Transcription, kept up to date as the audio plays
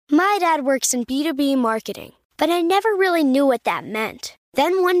My dad works in B2B marketing, but I never really knew what that meant.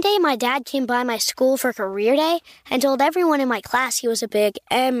 Then one day my dad came by my school for career day and told everyone in my class he was a big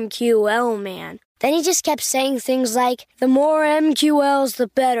MQL man. Then he just kept saying things like, the more MQLs, the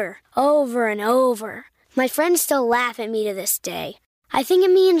better, over and over. My friends still laugh at me to this day. I think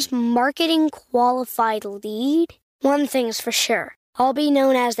it means marketing qualified lead. One thing's for sure, I'll be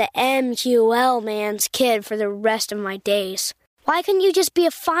known as the MQL man's kid for the rest of my days. Why couldn't you just be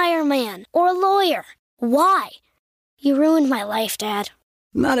a fireman or a lawyer? Why? You ruined my life, Dad.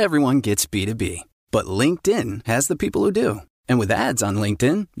 Not everyone gets B2B, but LinkedIn has the people who do. And with ads on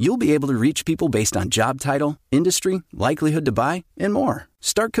LinkedIn, you'll be able to reach people based on job title, industry, likelihood to buy, and more.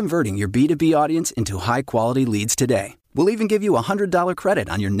 Start converting your B2B audience into high-quality leads today. We'll even give you a $100 credit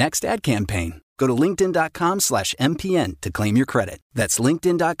on your next ad campaign. Go to linkedin.com/MPN to claim your credit. That's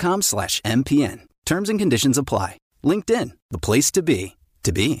linkedin.com/MPN. Terms and conditions apply. LinkedIn, the place to be,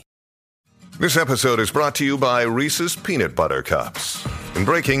 to be. This episode is brought to you by Reese's Peanut Butter Cups. In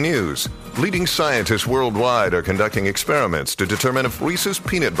breaking news, leading scientists worldwide are conducting experiments to determine if Reese's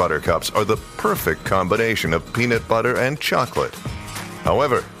Peanut Butter Cups are the perfect combination of peanut butter and chocolate.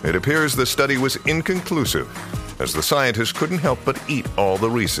 However, it appears the study was inconclusive, as the scientists couldn't help but eat all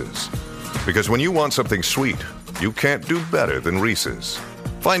the Reese's. Because when you want something sweet, you can't do better than Reese's.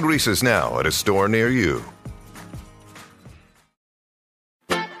 Find Reese's now at a store near you.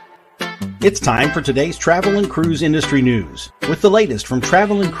 It's time for today's travel and cruise industry news. With the latest from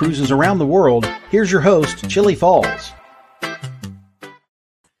travel and cruises around the world, here's your host, Chillie Falls.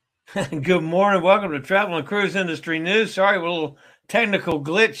 Good morning. Welcome to Travel and Cruise Industry News. Sorry, a little technical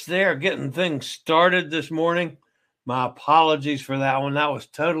glitch there getting things started this morning. My apologies for that one. That was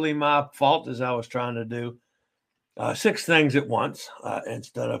totally my fault, as I was trying to do 6 things at once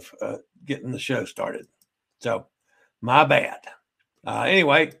instead of getting the show started. So, my bad.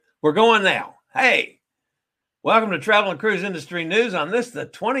 Anyway, we're going now. Hey, welcome to Travel and Cruise Industry News on the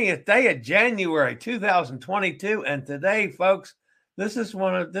 20th day of January, 2022. And today, folks, this is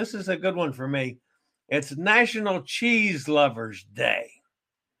a good one for me. It's National Cheese Lovers Day.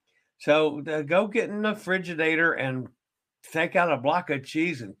 So go get in the Frigidator and take out a block of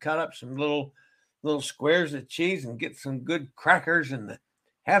cheese and cut up some little squares of cheese and get some good crackers and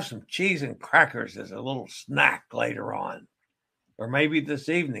have some cheese and crackers as a little snack later on. Or maybe this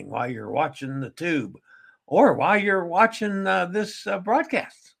evening while you're watching the tube or while you're watching this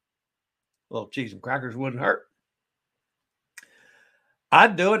broadcast. A little cheese and crackers wouldn't hurt.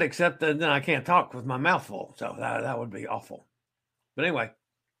 I'd do it, except that then I can't talk with my mouth full. So that would be awful. But anyway,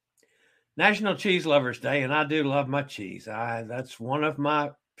 National Cheese Lovers Day, and I do love my cheese. That's one of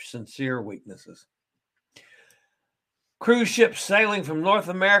my sincere weaknesses. Cruise ships sailing from North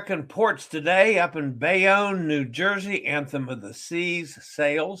American ports today up in Bayonne, New Jersey. Anthem of the Seas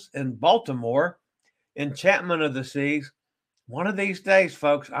sails in Baltimore. Enchantment of the Seas. One of these days,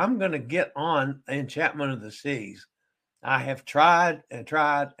 folks, I'm going to get on Enchantment of the Seas. I have tried and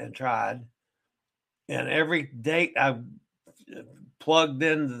tried and tried. And every date I've plugged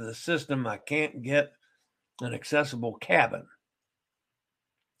into the system, I can't get an accessible cabin.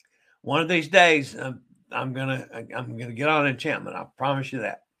 One of these days, I'm gonna get on Enchantment. I promise you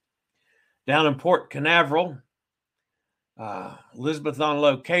that. Down in Port Canaveral, Elizabeth on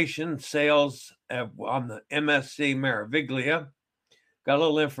location, sails on the MSC Meraviglia. Got a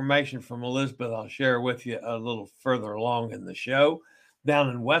little information from Elizabeth I'll share with you a little further along in the show. Down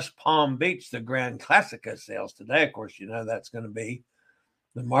in West Palm Beach, the Grand Classica sails today. Of course, you know that's going to be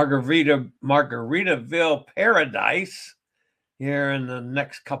the Margaritaville Paradise here in the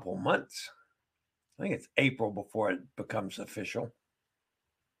next couple months. I think it's April before it becomes official.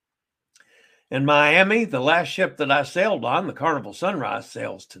 In Miami, the last ship that I sailed on, the Carnival Sunrise,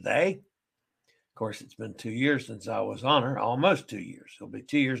 sails today. Of course, it's been 2 years since I was on her, almost 2 years. It'll be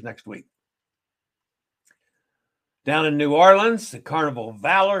 2 years next week. Down in New Orleans, the Carnival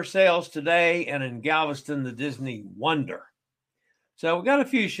Valor sails today, and in Galveston, the Disney Wonder. So we got a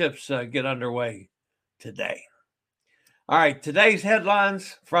few ships get underway today. All right, today's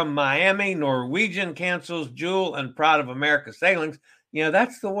headlines from Miami. Norwegian cancels Jewel and Pride of America sailings. You know,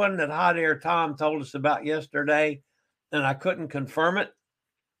 that's the one that Hot Air Tom told us about yesterday, and I couldn't confirm it.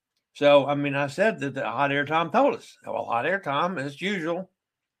 So, I said that the Hot Air Tom told us. Well, Hot Air Tom, as usual,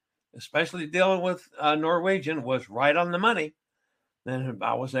 especially dealing with Norwegian, was right on the money. And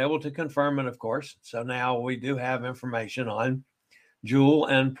I was able to confirm it, of course. So now we do have information on Jewel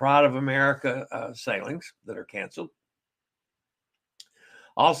and Pride of America sailings that are canceled.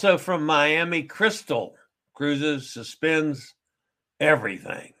 Also from Miami, Crystal Cruises suspends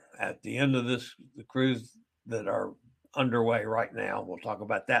everything at the end of the cruise that are underway right now. We'll talk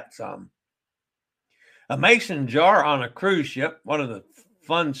about that some. A mason jar on a cruise ship, one of the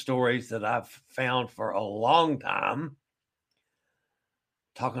fun stories that I've found for a long time.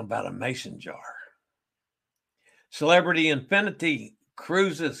 Talking about a mason jar. Celebrity Infinity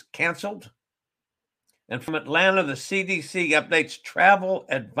cruises canceled. And from Atlanta, the CDC updates travel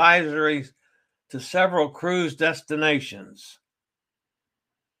advisories to several cruise destinations.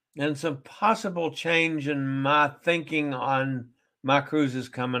 And some possible change in my thinking on my cruises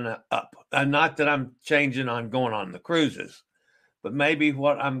coming up. Not that I'm changing on going on the cruises, but maybe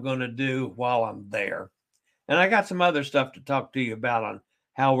what I'm going to do while I'm there. And I got some other stuff to talk to you about on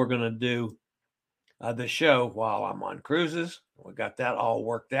how we're going to do the show while I'm on cruises. We got that all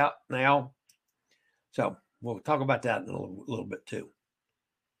worked out now. So we'll talk about that in a little bit too.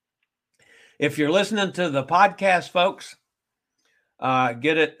 If you're listening to the podcast, folks,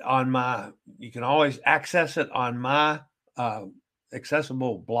 get it on you can always access it on my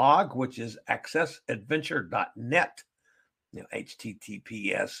accessible blog, which is accessadventure.net,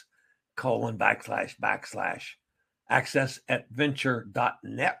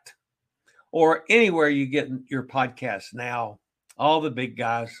 https://accessadventure.net, or anywhere you get your podcasts now, all the big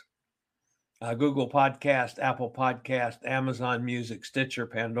guys, Google Podcast, Apple Podcast, Amazon Music, Stitcher,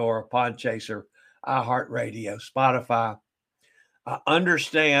 Pandora, Podchaser, iHeartRadio, Spotify.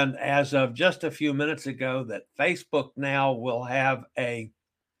 Understand as of just a few minutes ago that Facebook now will have a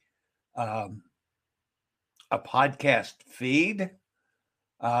podcast feed.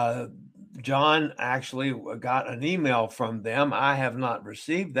 John actually got an email from them. I have not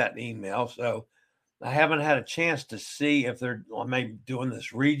received that email, so I haven't had a chance to see if they're maybe doing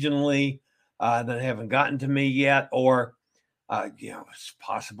this regionally. That haven't gotten to me yet, or it's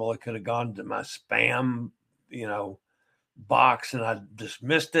possible it could have gone to my spam, box and I just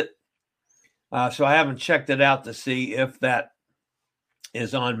missed it. So I haven't checked it out to see if that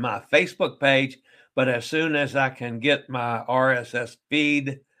is on my Facebook page. But as soon as I can get my RSS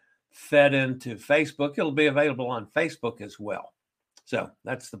feed fed into Facebook, it'll be available on Facebook as well. So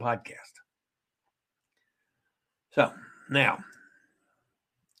that's the podcast. So now,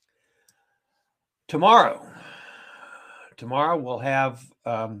 tomorrow we'll have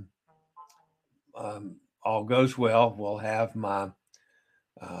all goes well. We'll have my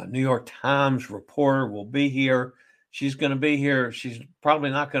New York Times reporter will be here. She's going to be here. She's probably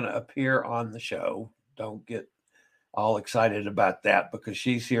not going to appear on the show. Don't get all excited about that, because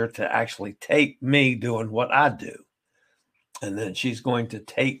she's here to actually tape me doing what I do. And then she's going to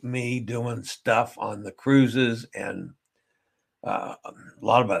tape me doing stuff on the cruises and a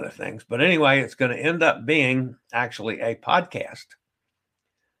lot of other things. But anyway, it's going to end up being actually a podcast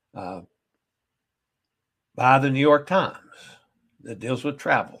by the New York Times that deals with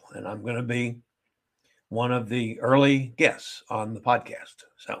travel. And I'm going to be one of the early guests on the podcast.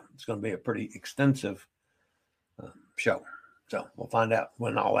 So it's going to be a pretty extensive show. So we'll find out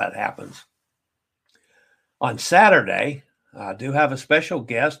when all that happens. On Saturday, I do have a special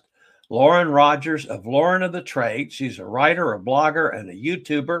guest, Lauren Rogers of Lauren of the Trade. She's a writer, a blogger, and a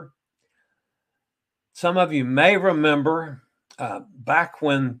YouTuber. Some of you may remember back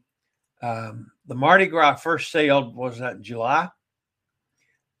when the Mardi Gras first sailed, was that in July?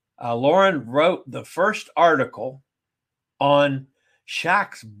 Lauren wrote the first article on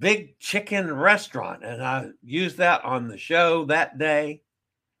Shaq's Big Chicken Restaurant, and I used that on the show that day.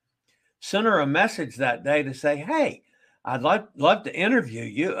 Sent her a message that day to say, hey, I'd love to interview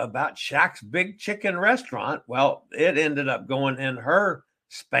you about Shaq's Big Chicken Restaurant. Well, it ended up going in her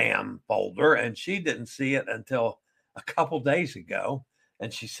spam folder, and she didn't see it until a couple days ago.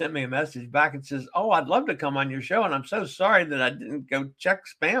 And she sent me a message back and says, oh, I'd love to come on your show, and I'm so sorry that I didn't go check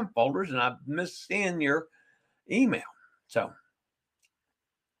spam folders, and I missed seeing your email. So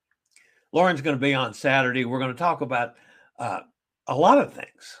Lauren's going to be on Saturday. We're going to talk about a lot of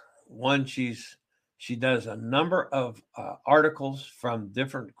things. One, she does a number of articles from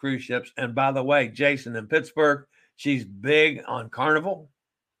different cruise ships. And by the way, Jason in Pittsburgh, she's big on Carnival.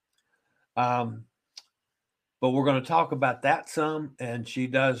 But we're going to talk about that some. And she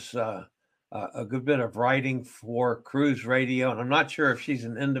does a good bit of writing for Cruise Radio. And I'm not sure if she's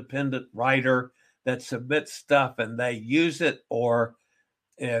an independent writer that submits stuff and they use it, or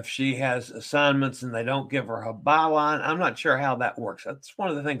if she has assignments and they don't give her a byline. I'm not sure how that works. That's one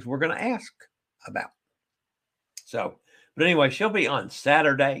of the things we're going to ask about. So, but anyway, she'll be on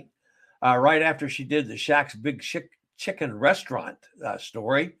Saturday, right after she did the Shaq's Big Chicken Restaurant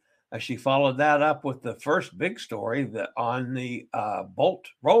story. She followed that up with the first big story on the Bolt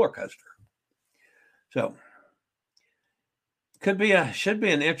roller coaster. So, should be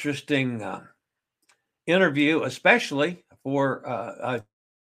an interesting interview, especially for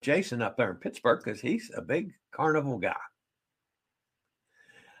Jason up there in Pittsburgh, because he's a big carnival guy.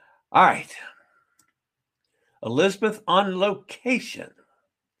 All right. Elizabeth on location.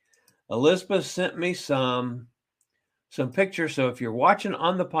 Elizabeth sent me some pictures. So if you're watching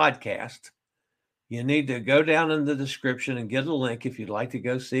on the podcast, you need to go down in the description and get a link if you'd like to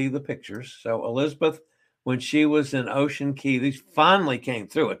go see the pictures. So Elizabeth, when she was in Ocean Key, these finally came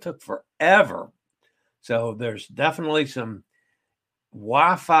through. It took forever. So there's definitely some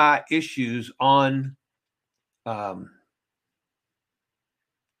Wi-Fi issues on the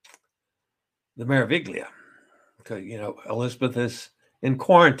Meraviglia. Because, Elizabeth is in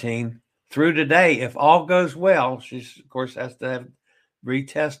quarantine through today. If all goes well, she, of course, has to have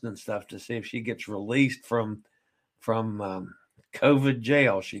retest and stuff to see if she gets released from COVID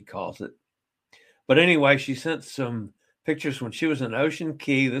jail, she calls it. But anyway, she sent some pictures when she was in Ocean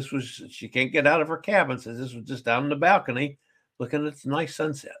Key. She can't get out of her cabin, so this was just out on the balcony looking at the nice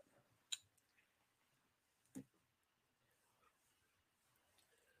sunset.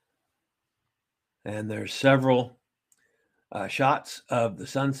 And there's several shots of the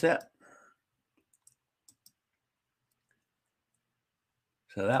sunset.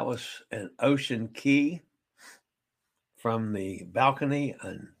 So that was an Ocean Key from the balcony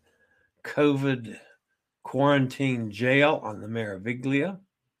and COVID quarantine jail on the Meraviglia.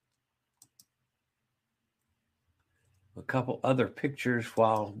 A couple other pictures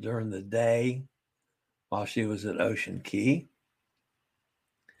during the day while she was at Ocean Key.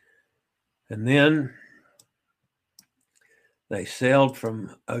 And then they sailed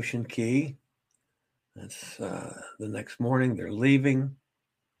from Ocean Key. That's the next morning. They're leaving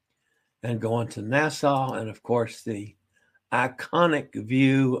and going to Nassau. And of course, the iconic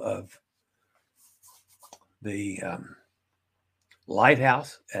view of the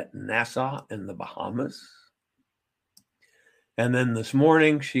lighthouse at Nassau in the Bahamas. And then this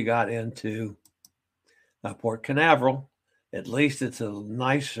morning, she got into Port Canaveral. At least it's a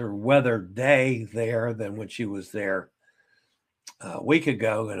nicer weather day there than when she was there a week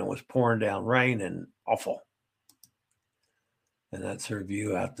ago, and it was pouring down rain and awful. And that's her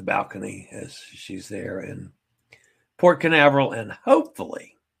view out the balcony as she's there in Port Canaveral. And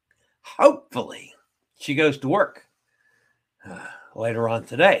hopefully, she goes to work later on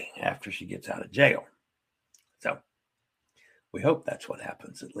today after she gets out of jail. So we hope that's what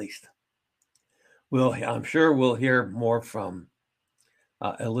happens at least. I'm sure we'll hear more from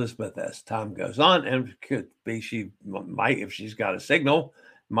Elizabeth as time goes on, and could be she might, if she's got a signal,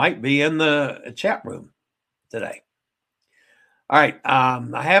 might be in the chat room today. All right,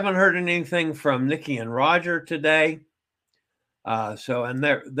 I haven't heard anything from Nikki and Roger today, and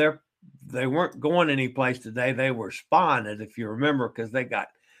they weren't going anyplace today. They were spotted, if you remember, because they got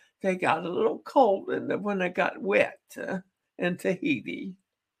a little cold when they got wet in Tahiti.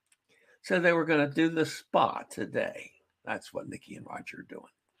 So they were going to do the spa today. That's what Nikki and Roger are doing.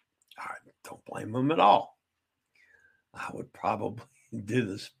 I don't blame them at all. I would probably do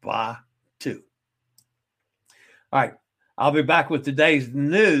the spa too. All right. I'll be back with today's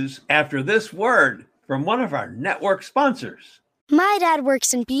news after this word from one of our network sponsors. My dad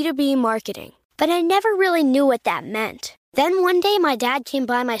works in B2B marketing, but I never really knew what that meant. Then one day my dad came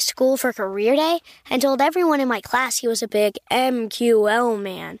by my school for career day and told everyone in my class he was a big MQL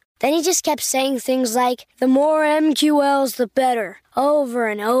man. Then he just kept saying things like, the more MQLs, the better, over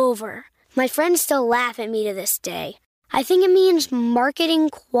and over. My friends still laugh at me to this day. I think it means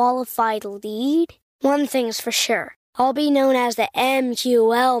marketing qualified lead. One thing's for sure. I'll be known as the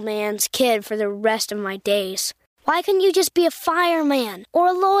MQL man's kid for the rest of my days. Why couldn't you just be a fireman or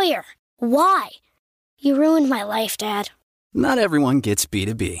a lawyer? Why? You ruined my life, Dad. Not everyone gets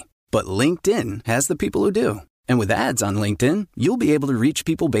B2B, but LinkedIn has the people who do. And with ads on LinkedIn, you'll be able to reach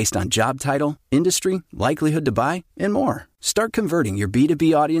people based on job title, industry, likelihood to buy, and more. Start converting your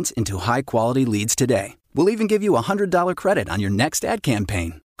B2B audience into high-quality leads today. We'll even give you a $100 credit on your next ad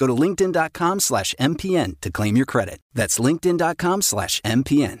campaign. Go to linkedin.com/MPN to claim your credit. That's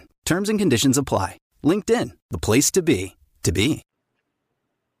linkedin.com/MPN. Terms and conditions apply. LinkedIn, the place to be, to be.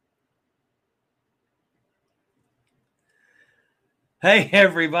 Hey,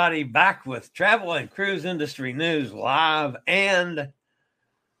 everybody, back with Travel and Cruise Industry News live and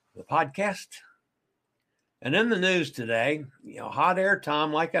the podcast. And in the news today, Hot Air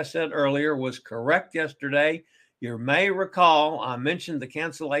Tom, like I said earlier, was correct yesterday. You may recall I mentioned the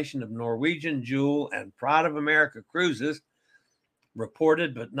cancellation of Norwegian, Jewel, and Pride of America cruises,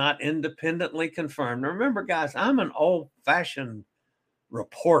 reported but not independently confirmed. Now, remember, guys, I'm an old-fashioned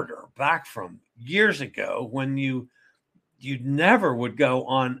reporter back from years ago when you you never would go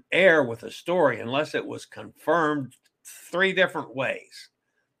on air with a story unless it was confirmed 3 different ways.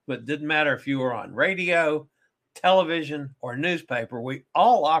 But it didn't matter if you were on radio, television, or newspaper. We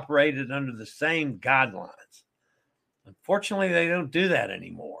all operated under the same guidelines. Unfortunately, they don't do that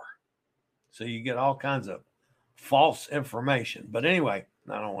anymore. So you get all kinds of false information. But anyway,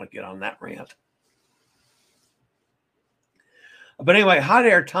 I don't want to get on that rant. But anyway, Hot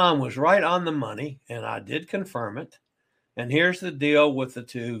Air Tom was right on the money, and I did confirm it. And here's the deal with the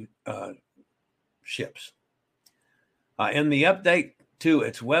 2 ships. In the update to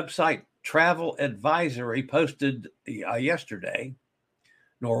its website, Travel Advisory posted yesterday,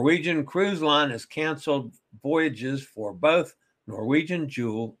 Norwegian Cruise Line has canceled voyages for both Norwegian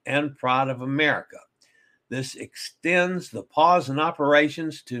Jewel and Pride of America. This extends the pause in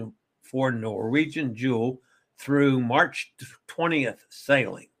operations for Norwegian Jewel through March 20th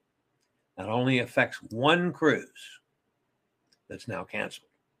sailing. That only affects 1 cruise that's now canceled.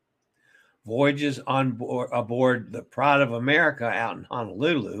 Voyages aboard the Pride of America out in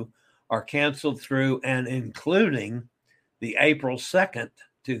Honolulu are canceled through and including the April 2nd,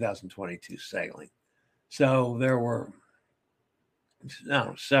 2022 sailing. So there were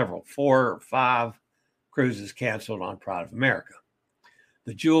several, 4 or 5 cruises canceled on Pride of America.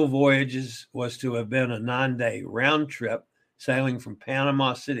 The Jewel voyages was to have been a 9-day round trip sailing from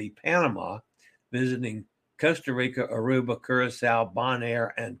Panama City, Panama, visiting Costa Rica, Aruba, Curacao,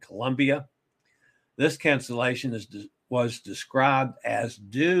 Bonaire, and Colombia. This cancellation was described as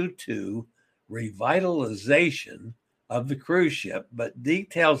due to revitalization of the cruise ship, but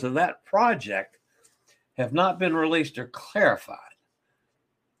details of that project have not been released or clarified.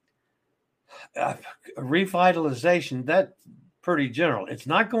 Revitalization, that's pretty general. It's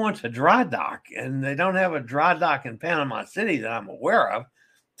not going to dry dock, and they don't have a dry dock in Panama City that I'm aware of,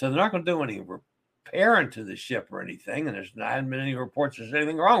 so they're not going to do any repairing to the ship or anything, and there's not been any reports there's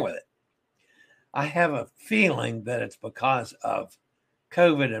anything wrong with it. I have a feeling that it's because of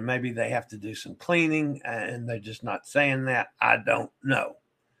COVID and maybe they have to do some cleaning and they're just not saying that. I don't know.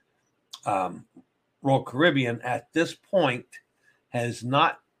 Royal Caribbean at this point has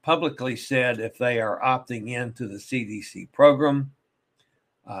not publicly said if they are opting into the CDC program,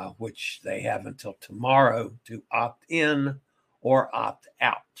 which they have until tomorrow to opt in or opt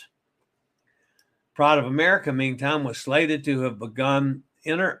out. Pride of America, meantime, was slated to have begun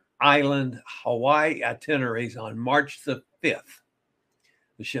inter-island Hawaii itineraries on March the 5th.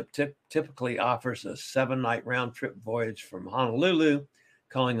 The ship typically offers a 7-night round-trip voyage from Honolulu,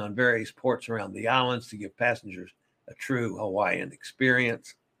 calling on various ports around the islands to give passengers a true Hawaiian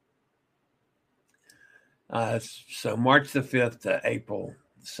experience. So March the 5th to April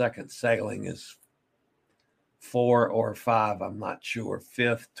 2nd sailing is 4 or 5, I'm not sure,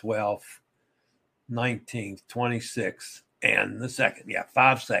 5th, 12th, 19th, 26th, and the 2nd. Yeah,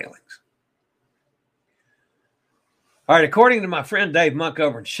 5 sailings. All right, according to my friend Dave Monk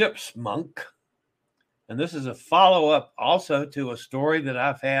over in Ship's Monk, and this is a follow-up also to a story that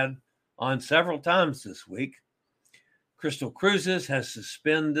I've had on several times this week, Crystal Cruises has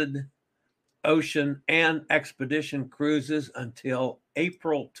suspended ocean and expedition cruises until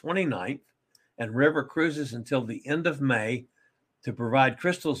April 29th and river cruises until the end of May to provide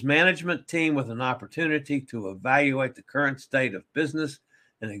Crystal's management team with an opportunity to evaluate the current state of business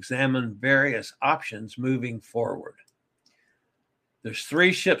and examine various options moving forward. There's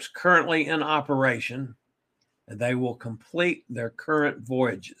 3 ships currently in operation, and they will complete their current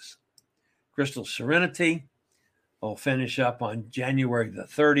voyages. Crystal Serenity will finish up on January the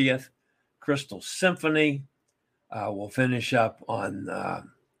 30th. Crystal Symphony will finish up on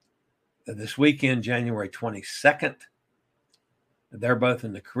this weekend, January 22nd. They're both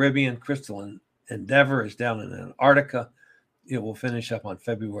in the Caribbean. Crystal Endeavor is down in Antarctica. It will finish up on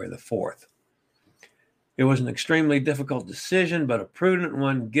February the 4th. It was an extremely difficult decision, but a prudent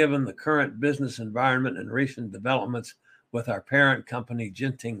one given the current business environment and recent developments with our parent company,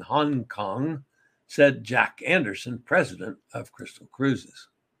 Genting Hong Kong, said Jack Anderson, president of Crystal Cruises.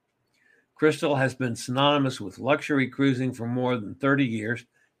 Crystal has been synonymous with luxury cruising for more than 30 years,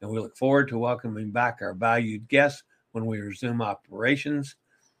 and we look forward to welcoming back our valued guests when we resume operations.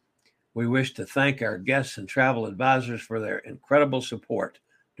 We wish to thank our guests and travel advisors for their incredible support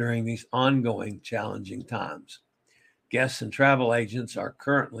during these ongoing challenging times. Guests and travel agents are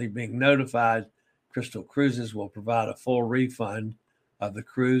currently being notified Crystal Cruises will provide a full refund of the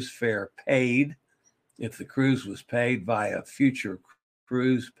cruise fare paid. If the cruise was paid via future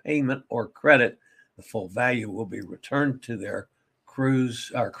cruise payment or credit, the full value will be returned to their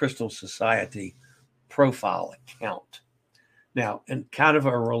Crystal Society profile account. Now, in kind of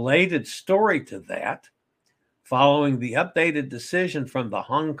a related story to that, following the updated decision from the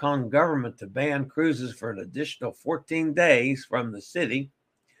Hong Kong government to ban cruises for an additional 14 days from the city.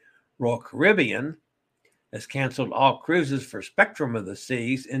 Royal Caribbean has canceled all cruises for Spectrum of the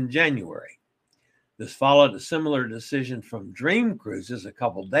Seas in January. This followed a similar decision from Dream Cruises a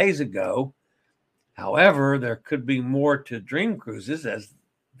couple days ago. However, there could be more to Dream Cruises as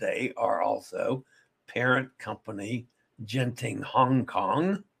they are also parent company Genting Hong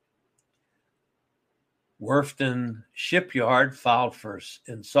Kong. Werfton Shipyard filed for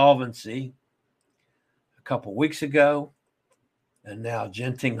insolvency a couple weeks ago, and now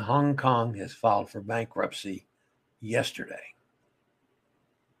Genting Hong Kong has filed for bankruptcy yesterday.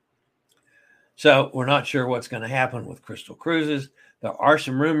 So we're not sure what's going to happen with Crystal Cruises. There are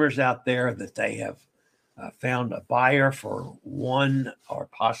some rumors out there that they have found a buyer for one or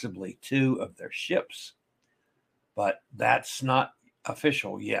possibly two of their ships, but that's not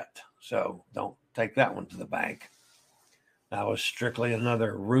official yet. So don't take that one to the bank. That was strictly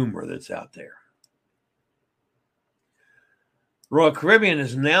another rumor that's out there. Royal Caribbean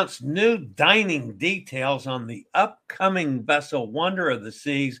has announced new dining details on the upcoming vessel Wonder of the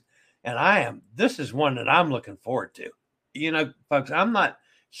Seas, and this is one that I'm looking forward to. You know, folks, I'm not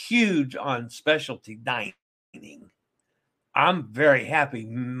huge on specialty dining. I'm very happy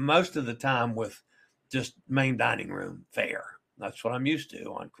most of the time with just main dining room fare. That's what I'm used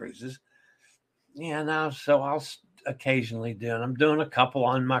to on cruises. Yeah, now, so I'll occasionally do, and I'm doing a couple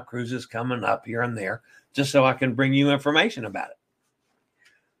on my cruises coming up here and there, just so I can bring you information about it.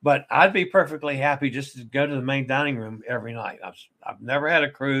 But I'd be perfectly happy just to go to the main dining room every night. I've never had a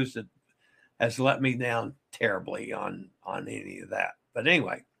cruise that has let me down terribly on any of that. But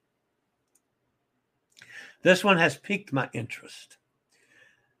anyway, this one has piqued my interest.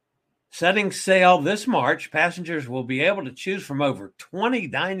 Setting sail this March, passengers will be able to choose from over 20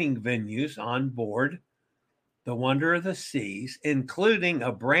 dining venues on board the Wonder of the Seas, including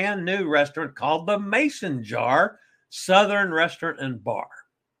a brand new restaurant called the Mason Jar Southern Restaurant and Bar,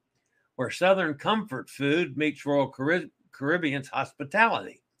 where Southern comfort food meets Royal Caribbean's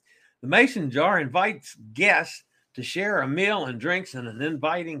hospitality. The Mason Jar invites guests to share a meal and drinks in an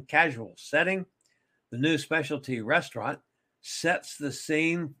inviting, casual setting. The new specialty restaurant sets the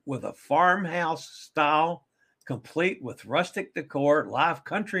scene with a farmhouse style, complete with rustic decor, live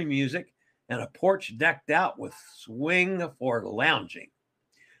country music, and a porch decked out with swing for lounging.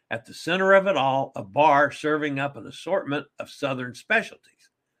 At the center of it all, a bar serving up an assortment of Southern specialties.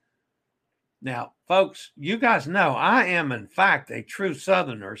 Now, folks, you guys know I am, in fact, a true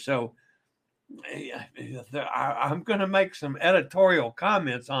Southerner, so I'm going to make some editorial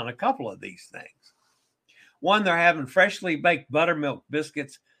comments on a couple of these things. One, they're having freshly baked buttermilk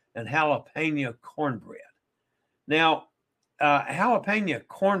biscuits and jalapeno cornbread. Now, jalapeno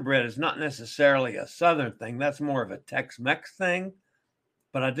cornbread is not necessarily a Southern thing. That's more of a Tex-Mex thing,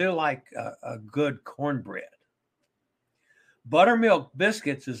 but I do like a good cornbread. Buttermilk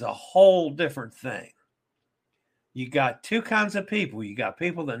biscuits is a whole different thing. You got two kinds of people. You got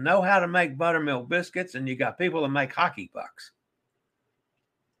people that know how to make buttermilk biscuits, and you got people that make hockey pucks.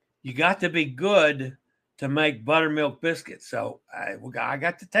 You got to be good to make buttermilk biscuits. So I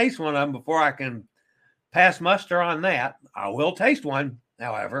got to taste one of them before I can pass muster on that. I will taste one,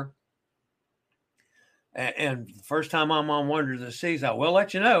 however. And the first time I'm on Wonder of the Seas, I will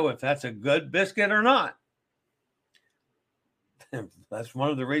let you know if that's a good biscuit or not. That's one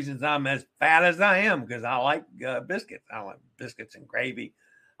of the reasons I'm as fat as I am, because I like biscuits. I like biscuits and gravy.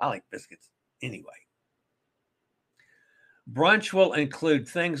 I like biscuits anyway. Brunch will include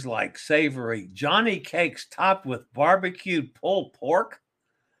things like savory Johnny cakes topped with barbecued pulled pork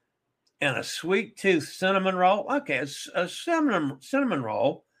and a sweet tooth cinnamon roll. Okay, a cinnamon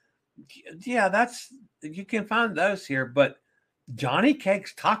roll. Yeah, you can find those here, but Johnny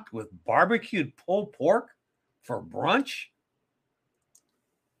cakes topped with barbecued pulled pork for brunch?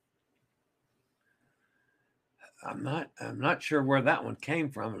 I'm not sure where that one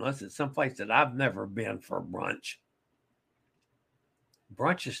came from, unless it's someplace that I've never been for brunch.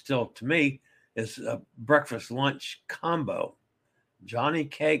 Brunch is still, to me, is a breakfast lunch combo. Johnny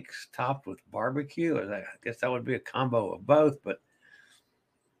cakes topped with barbecue. I guess that would be a combo of both, but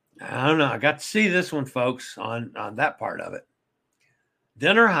I don't know. I got to see this one, folks, on that part of it.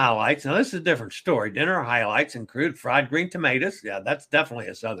 Dinner highlights. Now, this is a different story. Dinner highlights include fried green tomatoes. Yeah, that's definitely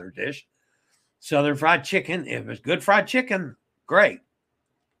a Southern dish. Southern fried chicken. If it's good fried chicken, great.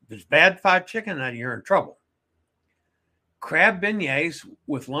 If it's bad fried chicken, then you're in trouble. Crab beignets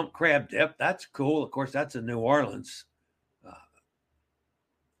with lump crab dip. That's cool. Of course, that's a New Orleans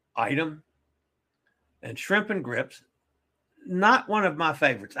item. And shrimp and grits. Not one of my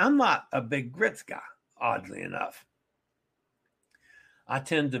favorites. I'm not a big grits guy. oddly enough. I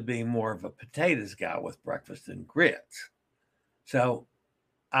tend to be more of a potatoes guy with breakfast than grits. So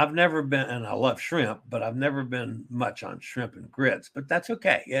I've never been, and I love shrimp, but I've never been much on shrimp and grits, but that's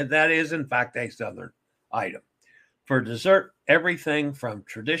okay. Yeah, that is, in fact, a Southern item. For dessert, everything from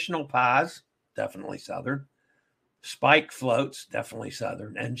traditional pies, definitely Southern, spike floats, definitely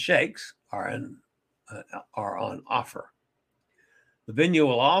Southern, and shakes are on offer. The venue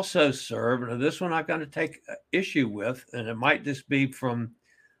will also serve, and this one I'm going to take issue with, and it might just be from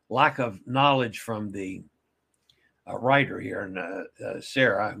lack of knowledge from the writer here, and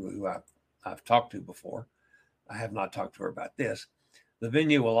Sarah, who I've talked to before. I have not talked to her about this. The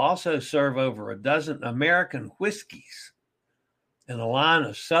venue will also serve over a dozen American whiskeys and a line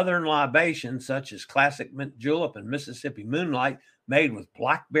of Southern libations such as classic mint julep and Mississippi moonlight made with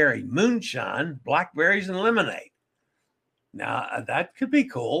blackberry moonshine, blackberries, and lemonade. Now, that could be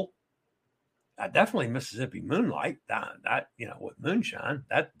cool. Definitely Mississippi moonlight, that with moonshine,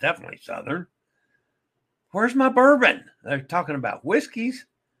 that's definitely Southern. Where's my bourbon? They're talking about whiskeys.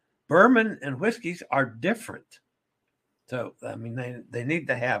 Bourbon and whiskeys are different. So, I mean, they need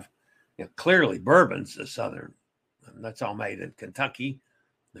to have, clearly bourbon's the Southern. That's all made in Kentucky.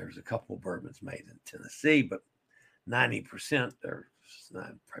 There's a couple of bourbons made in Tennessee, but 90%, there's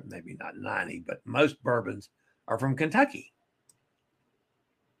not, maybe not 90, but most bourbons are from Kentucky,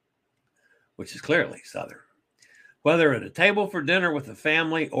 which is clearly Southern. Whether at a table for dinner with the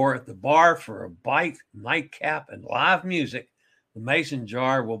family or at the bar for a bite, nightcap, and live music, the Mason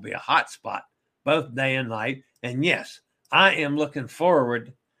Jar will be a hot spot both day and night. And yes, I am looking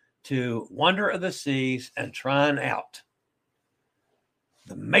forward to Wonder of the Seas and trying out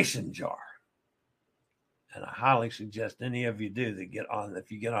the Mason Jar. And I highly suggest any of you do that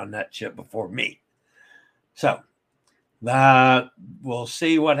if you get on that ship before me. So we'll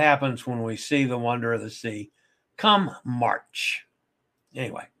see what happens when we see the Wonder of the Sea come March.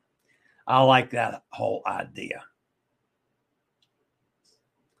 Anyway, I like that whole idea.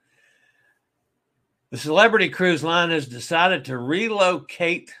 The Celebrity Cruise Line has decided to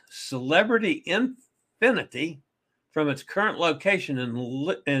relocate Celebrity Infinity from its current location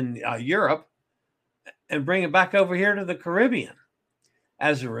in Europe and bring it back over here to the Caribbean.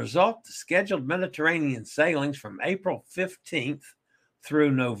 As a result, the scheduled Mediterranean sailings from April 15th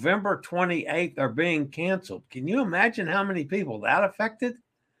through November 28th are being canceled. Can you imagine how many people that affected?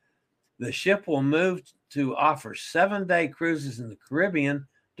 The ship will move to offer 7-day cruises in the Caribbean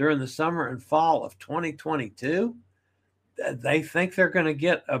during the summer and fall of 2022. They think they're going to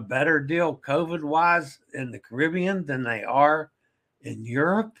get a better deal COVID-wise in the Caribbean than they are in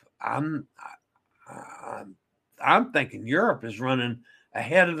Europe. I'm thinking Europe is running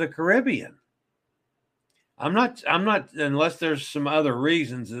ahead of the Caribbean. I'm not, unless there's some other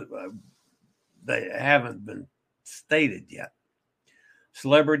reasons that they haven't been stated yet.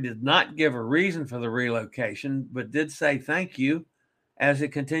 Celebrity did not give a reason for the relocation, but did say thank you as it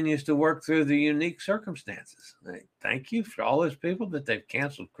continues to work through the unique circumstances. Thank you for all those people that they've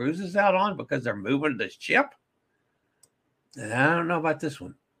canceled cruises out on because they're moving the ship. And I don't know about this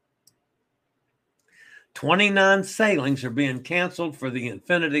one. 29 sailings are being canceled for the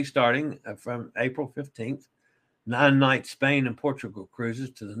Infinity starting from April 15th. 9-night Spain and Portugal cruises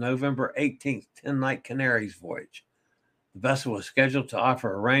to the November 18th 10-night Canaries voyage. The vessel was scheduled to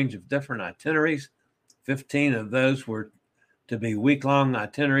offer a range of different itineraries. 15 of those were to be week-long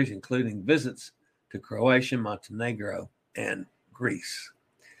itineraries, including visits to Croatia, Montenegro, and Greece.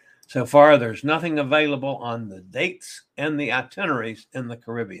 So far, there's nothing available on the dates and the itineraries in the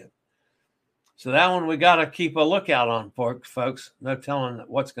Caribbean. So that one we got to keep a lookout on, folks. No telling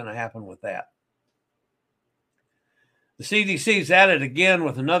what's going to happen with that. The CDC's at it again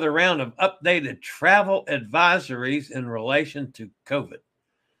with another round of updated travel advisories in relation to COVID.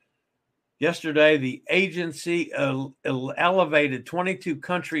 Yesterday, the agency elevated 22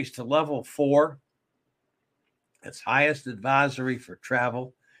 countries to level 4, its highest advisory for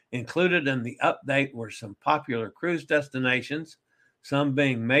travel. Included in the update were some popular cruise destinations, some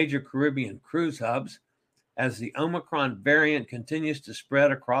being major Caribbean cruise hubs, as the Omicron variant continues to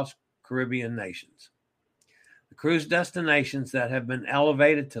spread across Caribbean nations. The cruise destinations that have been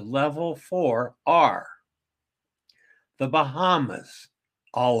elevated to level 4 are the Bahamas,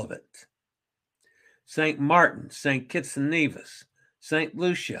 all of it, St. Martin, St. Kitts and Nevis, St.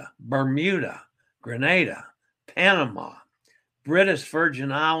 Lucia, Bermuda, Grenada, Panama, British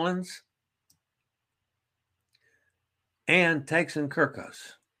Virgin Islands, and Turks and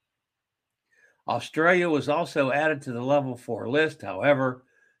Caicos. Australia was also added to the level 4 list. However,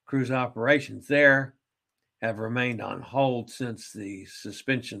 cruise operations there have remained on hold since the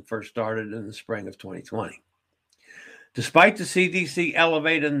suspension first started in the spring of 2020. Despite the CDC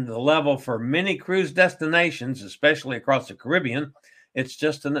elevating the level for many cruise destinations, especially across the Caribbean, it's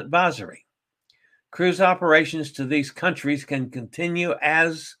just an advisory. Cruise operations to these countries can continue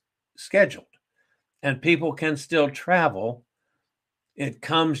as scheduled, and people can still travel. It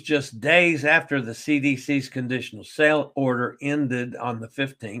comes just days after the CDC's conditional sail order ended on the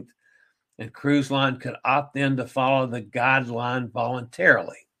 15th, and cruise line could opt in to follow the guideline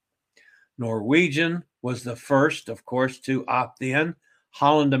voluntarily. Norwegian was the first, of course, to opt in.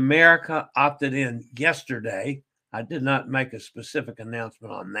 Holland America opted in yesterday. I did not make a specific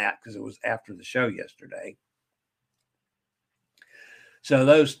announcement on that because it was after the show yesterday. So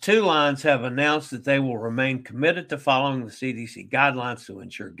those two lines have announced that they will remain committed to following the CDC guidelines to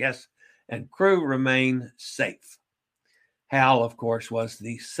ensure guests and crew remain safe. HAL, of course, was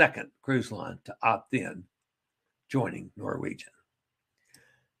the second cruise line to opt in, joining Norwegian.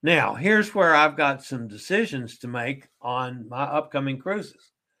 Now, here's where I've got some decisions to make on my upcoming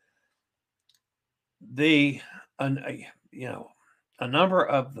cruises. A number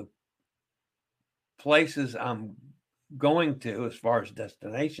of the places I'm going to, as far as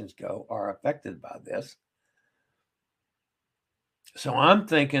destinations go, are affected by this. So I'm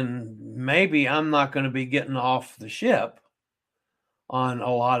thinking maybe I'm not going to be getting off the ship on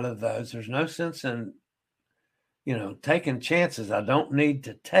a lot of those. There's no sense in, taking chances I don't need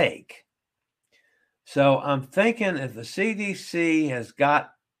to take. So I'm thinking if the CDC has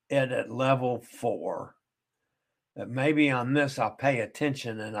got it at level 4, that maybe on this I'll pay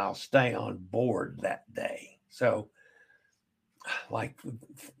attention and I'll stay on board that day. So like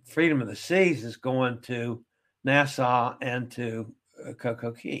Freedom of the Seas is going to Nassau and to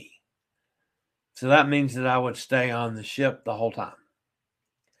Coco Key. So that means that I would stay on the ship the whole time.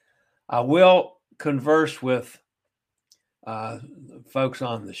 I will converse with folks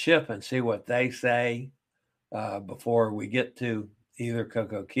on the ship and see what they say before we get to either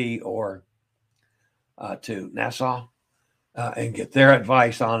Coco Key or to Nassau and get their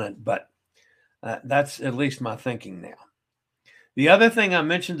advice on it. But that's at least my thinking now. The other thing I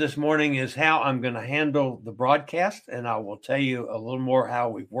mentioned this morning is how I'm going to handle the broadcast, and I will tell you a little more how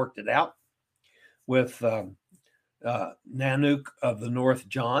we've worked it out with Nanook of the North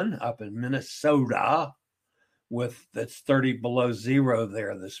John up in Minnesota. That's 30 below zero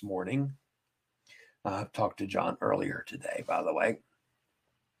there this morning. I've talked to John earlier today, by the way.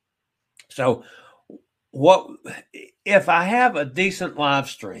 So what if I have a decent live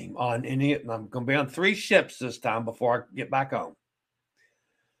stream on any, I'm going to be on 3 ships this time before I get back home.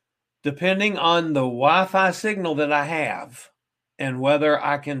 Depending on the Wi-Fi signal that I have and whether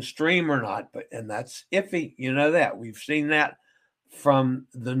I can stream or not, and that's iffy, that. We've seen that from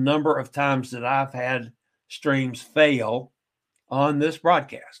the number of times that I've had streams fail on this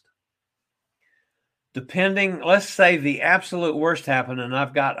broadcast. Let's say the absolute worst happened and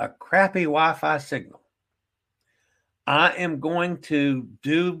I've got a crappy Wi-Fi signal. I am going to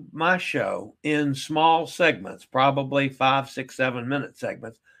do my show in small segments, probably 5, 6, 7 minute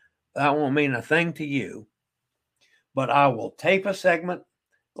segments. That won't mean a thing to you, but I will tape a segment,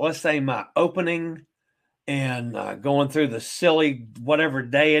 let's say my opening and going through the silly whatever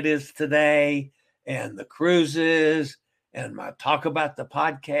day it is today and the cruises and my talk about the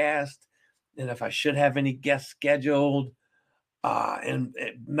podcast and if I should have any guests scheduled and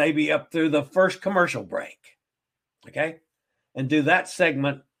maybe up through the first commercial break. Okay. And do that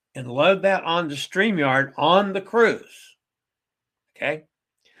segment and load that onto StreamYard on the cruise. Okay.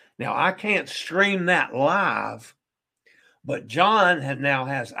 Now I can't stream that live, but John now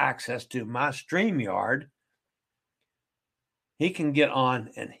has access to my StreamYard. He can get on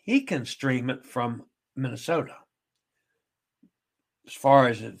and he can stream it from Minnesota. As far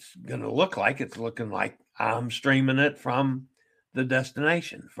as it's going to look like, it's looking like I'm streaming it from the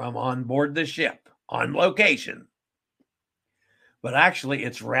destination, from on board the ship, on location. But actually,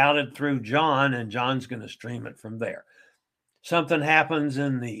 it's routed through John, and John's going to stream it from there. Something happens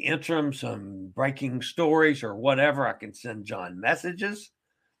in the interim, some breaking stories or whatever, I can send John messages.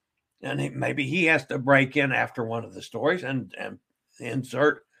 And maybe he has to break in after one of the stories and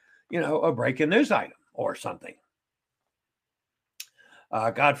insert, a breaking news item or something.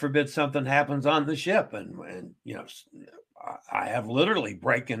 God forbid something happens on the ship and I have literally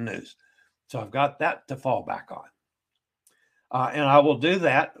breaking news. So I've got that to fall back on. And I will do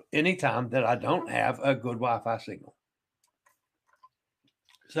that anytime that I don't have a good Wi-Fi signal.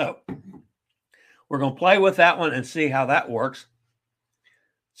 So we're going to play with that one and see how that works.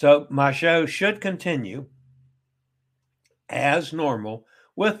 So my show should continue as normal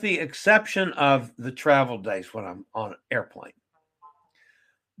with the exception of the travel days when I'm on an airplane.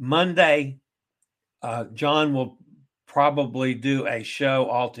 Monday, John will probably do a show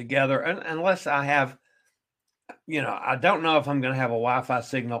altogether, unless I have, I don't know if I'm going to have a Wi-Fi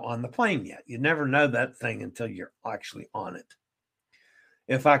signal on the plane yet. You never know that thing until you're actually on it.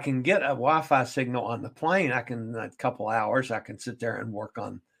 If I can get a Wi-Fi signal on the plane, I can, in a couple hours, I can sit there and work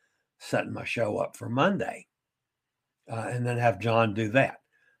on setting my show up for Monday, and then have John do that.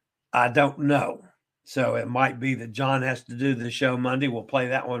 I don't know. So it might be that John has to do the show Monday. We'll play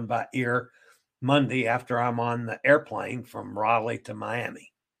that one by ear Monday after I'm on the airplane from Raleigh to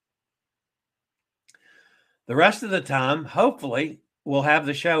Miami. The rest of the time, hopefully, we'll have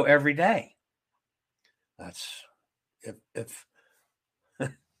the show every day. That's if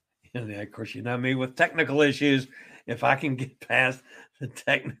and of course, you know me with technical issues. If I can get past the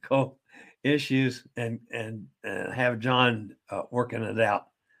technical issues and have John working it out,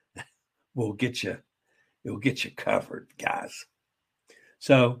 it'll get you covered, guys.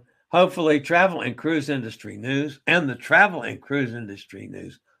 So hopefully Travel and Cruise Industry News and the Travel and Cruise Industry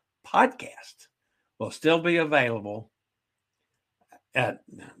News podcast will still be available at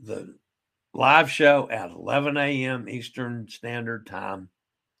the live show at 11 a.m. Eastern Standard Time,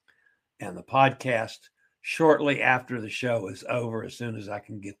 and the podcast shortly after the show is over, as soon as I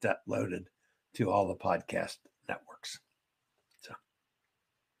can get that loaded to all the podcast networks. So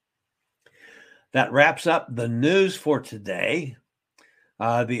that wraps up the news for today.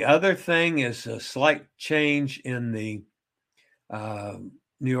 The other thing is a slight change in the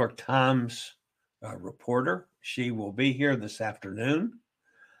New York Times reporter. She will be here this afternoon.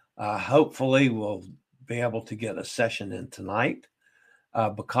 Hopefully we'll be able to get a session in tonight.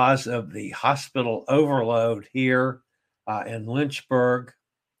 Because of the hospital overload here in Lynchburg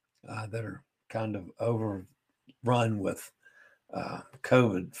that are kind of overrun with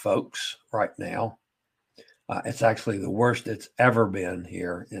COVID folks right now. It's actually the worst it's ever been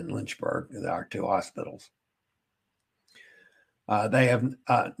here in Lynchburg, our two hospitals. They have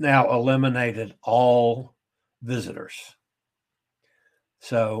now eliminated all visitors.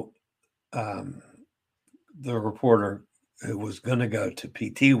 So the reporter who was going to go to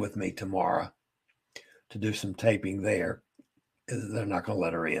PT with me tomorrow to do some taping there, they're not going to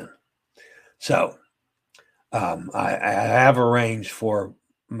let her in. So I have arranged for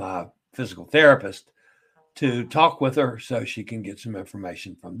my physical therapist to talk with her so she can get some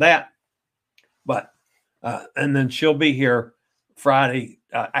information from that. But, and then she'll be here Friday,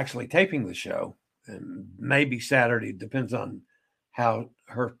 actually taping the show, and maybe Saturday, depends on how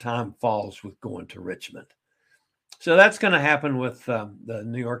her time falls with going to Richmond. So that's going to happen with the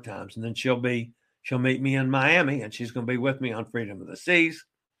New York Times. And then she'll meet me in Miami, and she's going to be with me on Freedom of the Seas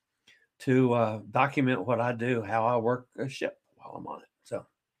to document what I do, how I work a ship while I'm on it. So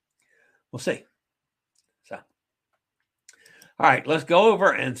we'll see. So, all right, let's go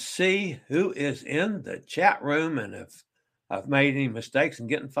over and see who is in the chat room and if I've made any mistakes and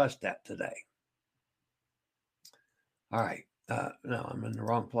getting fussed at today. All right. No, I'm in the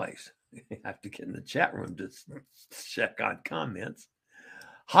wrong place. I have to get in the chat room to check on comments.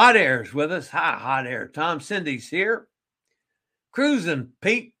 Hot Air's with us. Hi, Hot Air. Tom Cindy's here. Cruising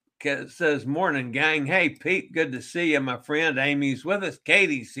Pete says, morning, gang. Hey, Pete, good to see you, my friend. Amy's with us.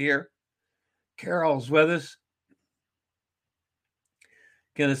 Katie's here. Carol's with us.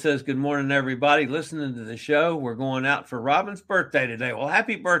 Kenneth says, good morning, everybody. Listening to the show. We're going out for Robin's birthday today. Well,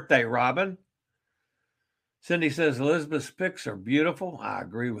 happy birthday, Robin. Cindy says, Elizabeth's pics are beautiful. I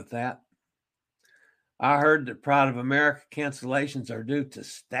agree with that. I heard that Pride of America cancellations are due to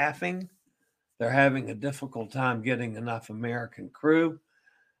staffing. They're having a difficult time getting enough American crew.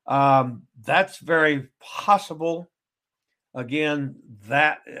 That's very possible. Again,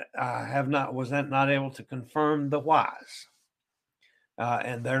 that I was not able to confirm the whys.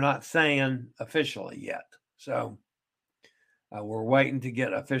 And they're not saying officially yet. So we're waiting to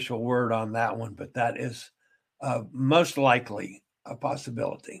get official word on that one, but that is most likely a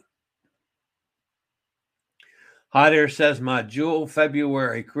possibility. Hot Air says, my Jewel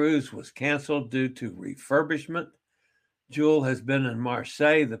February cruise was canceled due to refurbishment. Jewel has been in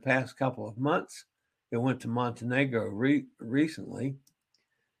Marseille the past couple of months. It went to Montenegro recently,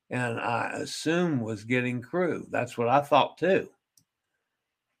 and I assume was getting crew. That's what I thought too.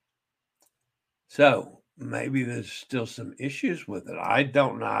 So maybe there's still some issues with it. I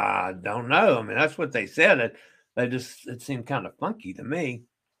don't know. I mean, that's what they said. It seemed kind of funky to me.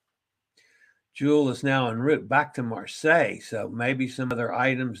 Jewel is now en route back to Marseille, so maybe some other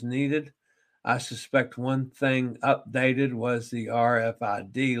items needed. I suspect one thing updated was the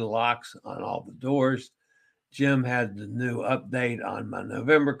RFID locks on all the doors. Jim had the new update on my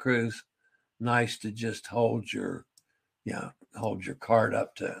November cruise. Nice to just hold your card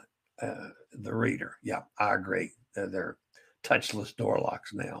up to the reader. Yeah, I agree. They're touchless door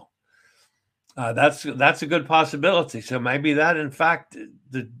locks now. That's a good possibility. So maybe that, in fact,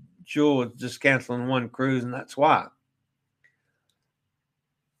 the Jewel is just canceling one cruise, and that's why.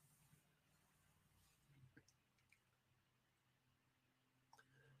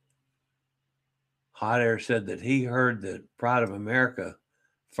 Hot Air said that he heard that Pride of America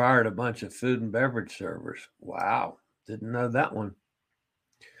fired a bunch of food and beverage servers. Wow, didn't know that one.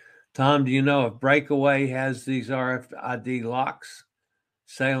 Tom, do you know if Breakaway has these RFID locks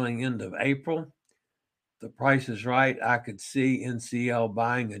sailing into April? The Price is Right. I could see NCL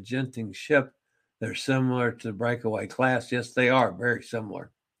buying a Genting ship. They're similar to the Breakaway class. Yes, they are very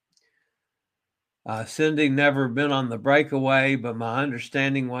similar. Cindy, never been on the Breakaway, but my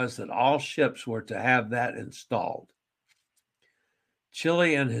understanding was that all ships were to have that installed.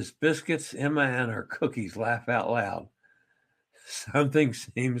 Chili and his biscuits, Emma and her cookies, laugh out loud. Something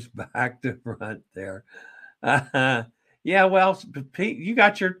seems back to front there. Yeah, well, Pete, you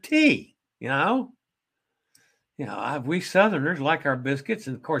got your tea, you know. We Southerners like our biscuits,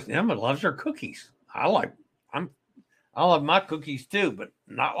 and of course, Emma loves her cookies. I love my cookies too, but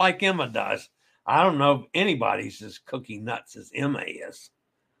not like Emma does. I don't know if anybody's as cookie nuts as Emma is.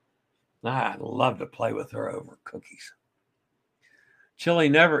 I love to play with her over cookies. Chili,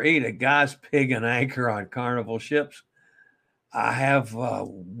 never eat a guy's pig and anchor on Carnival ships. I have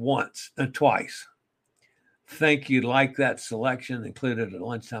twice. Think you'd like that selection included at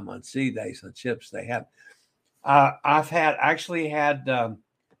lunchtime on sea days on ships they have. I've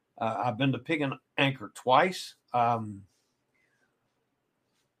been to Pig and Anchor twice.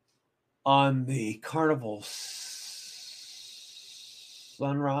 On the Carnival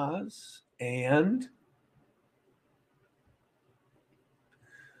Sunrise, and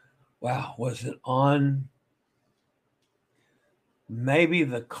was it on maybe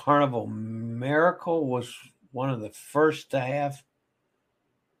the Carnival Miracle was one of the first to have?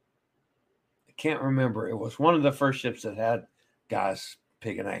 I can't remember. It was one of the first ships that had guys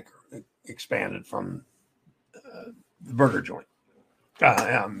Pig and Anchor. It expanded from the burger joint.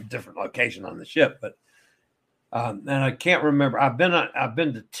 Different location on the ship, but and I can't remember. I've been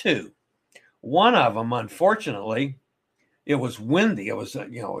to two. One of them, unfortunately, it was windy. It was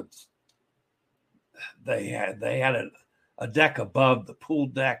they had a deck above the pool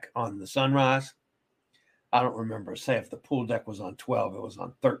deck on the Sunrise. I don't remember. Say if the pool deck was on 12, it was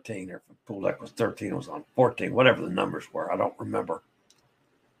on 13, or if the pool deck was 13, it was on 14. Whatever the numbers were, I don't remember.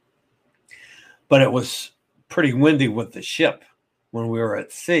 But it was pretty windy with the ship when we were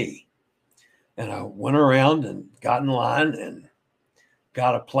at sea. And I went around and got in line and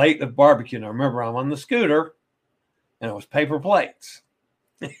got a plate of barbecue. And I remember I'm on the scooter and it was paper plates.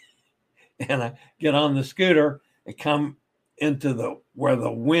 And I get on the scooter and come into where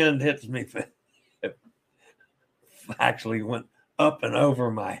the wind hits me. It actually went up and over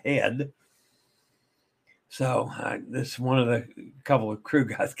my head. So one of the couple of crew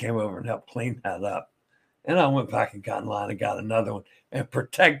guys came over and helped clean that up. And I went back and got in line and got another one and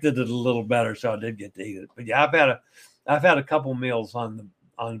protected it a little better, so I did get to eat it. But yeah, I've had a couple meals on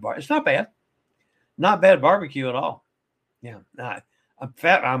the bar. It's not bad barbecue at all. Yeah,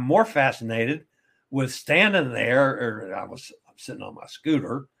 I'm more fascinated with standing there, or I'm sitting on my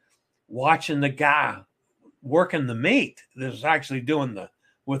scooter, watching the guy working the meat. That's actually doing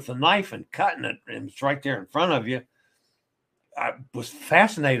with the knife and cutting it, and it's right there in front of you. I was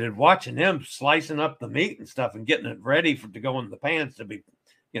fascinated watching him slicing up the meat and stuff and getting it ready to go in the pans to be,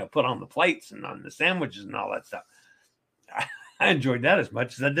 put on the plates and on the sandwiches and all that stuff. I enjoyed that as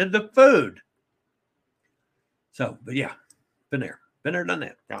much as I did the food. So, but yeah, been there, done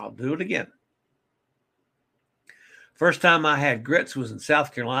that. I'll do it again. First time I had grits was in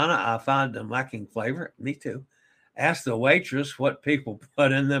South Carolina. I found them lacking flavor. Me too. Asked the waitress what people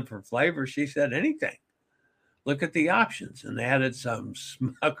put in them for flavor. She said anything. Look at the options, and they added some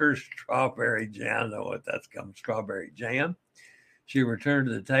Smucker's strawberry jam. I don't know what that's called, strawberry jam. She returned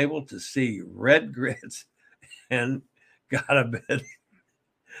to the table to see red grits and got a bit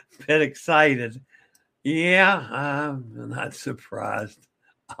excited. Yeah, I'm not surprised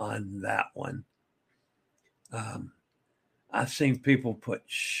on that one. I've seen people put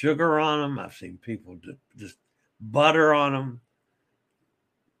sugar on them. I've seen people just butter on them.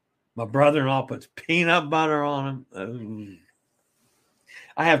 My brother-in-law puts peanut butter on them.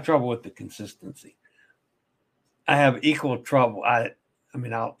 I have trouble with the consistency. I have equal trouble.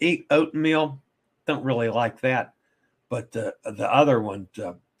 I'll eat oatmeal. Don't really like that. But the other one,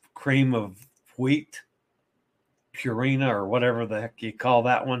 cream of wheat, Purina or whatever the heck you call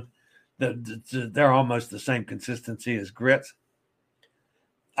that one. They're almost the same consistency as grits.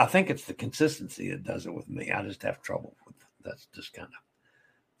 I think it's the consistency that does it with me. I just have trouble with it. That's just kind of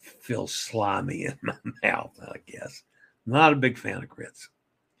feels slimy in my mouth, I guess. Not a big fan of grits.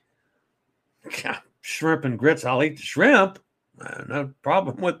 Shrimp and grits, I'll eat the shrimp. No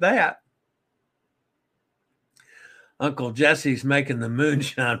problem with that. Uncle Jesse's making the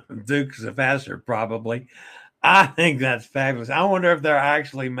moonshine from Dukes of Hazzard, probably. I think that's fabulous. I wonder if they're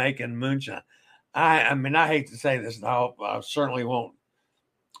actually making moonshine. I mean, I hate to say this, and I certainly won't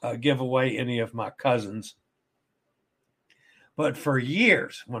give away any of my cousins. But for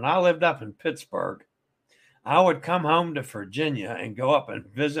years, when I lived up in Pittsburgh, I would come home to Virginia and go up and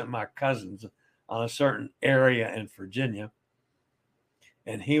visit my cousins on a certain area in Virginia.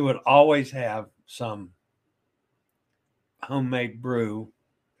 And he would always have some homemade brew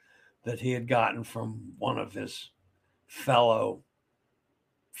that he had gotten from one of his fellow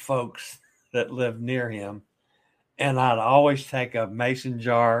folks that lived near him. And I'd always take a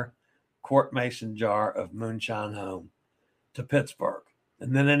quart mason jar of moonshine home to Pittsburgh.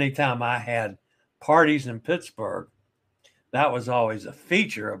 And then anytime I had parties in Pittsburgh, that was always a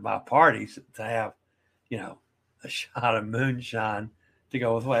feature of my parties to have, a shot of moonshine to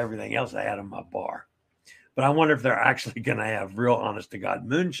go with everything else I had in my bar. But I wonder if they're actually going to have real honest to God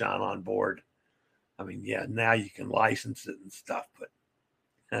moonshine on board. I mean, yeah, now you can license it and stuff,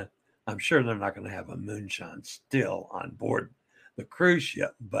 but I'm sure they're not going to have a moonshine still on board the cruise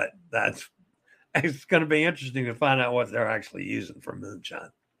ship. But it's going to be interesting to find out what they're actually using for moonshine.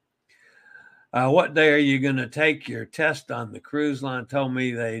 What day are you going to take your test on the cruise line? Told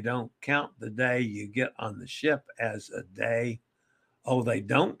me they don't count the day you get on the ship as a day. Oh, they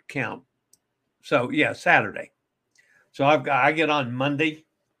don't count. So, yeah, Saturday. So I get on Monday.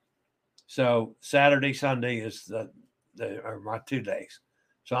 So Saturday, Sunday is are my 2 days.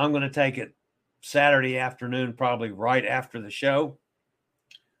 So I'm going to take it Saturday afternoon, probably right after the show,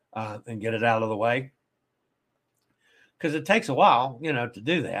 and get it out of the way. Because it takes a while, to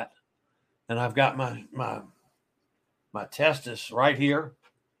do that. And I've got my test is right here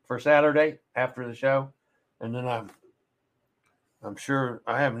for Saturday after the show. And then I'm sure,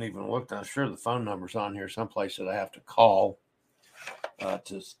 I haven't even looked, I'm sure the phone number's on here someplace that I have to call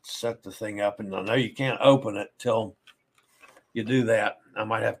to set the thing up. And I know you can't open it till you do that. I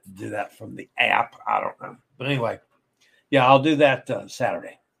might have to do that from the app. I don't know. But anyway, yeah, I'll do that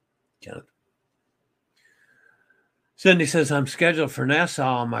Saturday, Kenneth. Cindy says, I'm scheduled for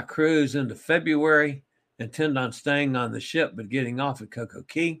Nassau on my cruise into February. Intend on staying on the ship, but getting off at Coco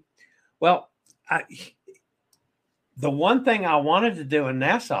Cay. Well, the one thing I wanted to do in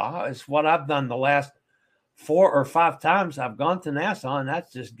Nassau is what I've done the last 4 or 5 times I've gone to Nassau, and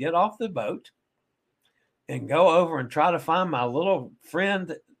that's just get off the boat and go over and try to find my little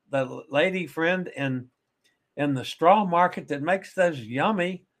friend, the lady friend in the straw market that makes those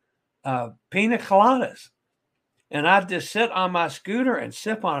yummy pina coladas. And I'd just sit on my scooter and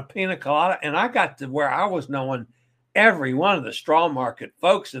sip on a pina colada. And I got to where I was knowing every one of the straw market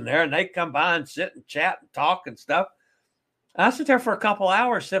folks in there, and they come by and sit and chat and talk and stuff. I sit there for a couple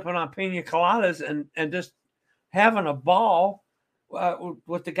hours sipping on pina coladas and just having a ball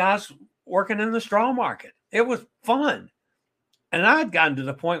with the guys working in the straw market. It was fun. And I'd gotten to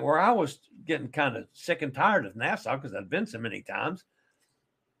the point where I was getting kind of sick and tired of Nassau because I'd been so many times.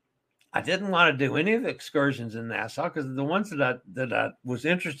 I didn't want to do any of the excursions in Nassau because the ones that I was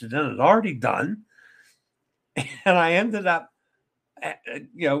interested in had already done. And I ended up,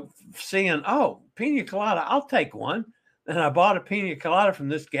 seeing, pina colada, I'll take one. And I bought a pina colada from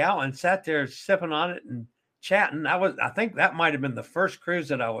this gal and sat there sipping on it and chatting. I think that might have been the first cruise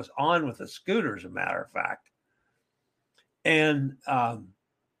that I was on with a scooter, as a matter of fact. And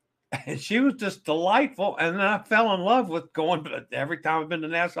she was just delightful. And then I fell in love with going, but every time I've been to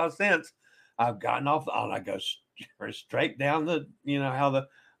Nassau since, I've gotten off and I go straight down how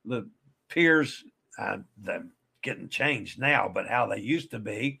the piers, they're getting changed now, but how they used to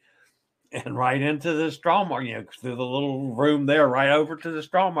be, and right into the straw market, through the little room there, right over to the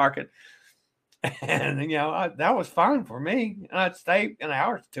straw market. And, that was fine for me. And I'd stay an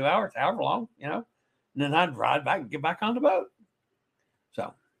hour, 2 hours, however long, and then I'd ride back and get back on the boat.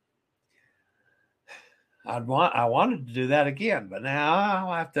 So I wanted to do that again, but now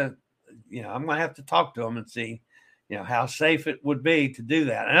I'll have to, I'm going to have to talk to them and see, how safe it would be to do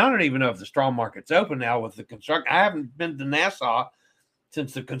that. And I don't even know if the straw market's open now with the construction. I haven't been to Nassau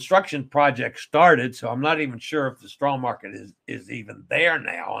since the construction project started, so I'm not even sure if the straw market is even there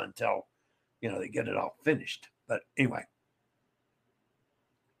now until, they get it all finished. But anyway.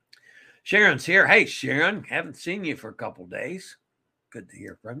 Sharon's here. Hey, Sharon, haven't seen you for a couple days. Good to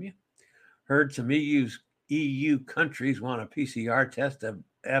hear from you. Heard some EU countries want a PCR test.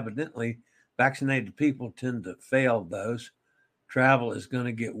 Evidently, vaccinated people tend to fail those. Travel is going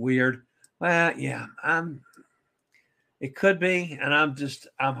to get weird. Well, yeah, it could be, and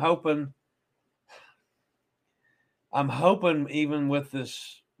I'm hoping even with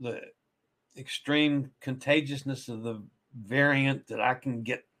the extreme contagiousness of the variant that I can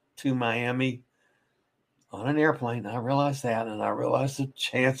get to Miami on an airplane. I realize that, and I realize the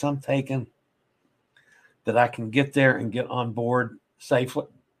chance I'm taking that I can get there and get on board safely.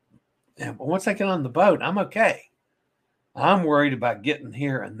 And once I get on the boat, I'm okay. I'm worried about getting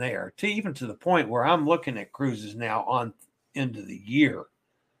here and there, even to the point where I'm looking at cruises now on into the year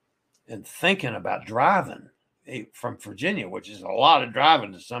and thinking about driving from Virginia, which is a lot of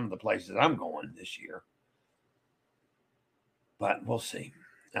driving to some of the places I'm going this year. But we'll see.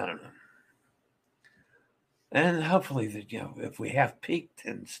 I don't know. And hopefully that, if we have peaked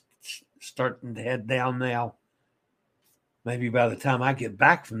and starting to head down now, maybe by the time I get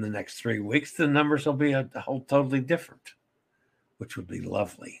back from the next 3 weeks, the numbers will be a whole totally different, which would be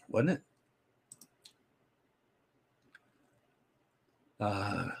lovely, wouldn't it?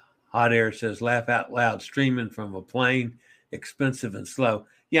 Hot Air says, laugh out loud, streaming from a plane, expensive and slow.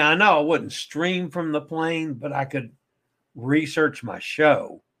 Yeah, I know I wouldn't stream from the plane, but I could research my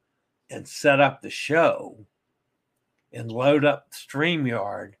show and set up the show and load up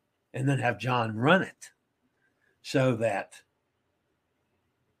StreamYard and then have John run it so that,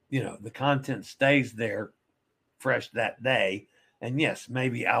 the content stays there fresh that day. And yes,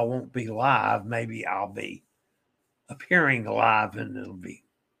 maybe I won't be live. Maybe I'll be appearing live and it'll be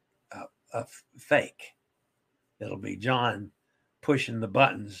a fake. It'll be John pushing the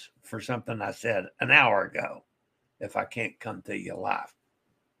buttons for something I said an hour ago if I can't come to you live.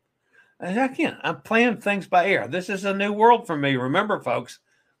 And again, I'm playing things by ear. This is a new world for me. Remember, folks,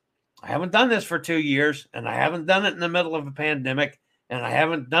 I haven't done this for 2 years, and I haven't done it in the middle of a pandemic, and I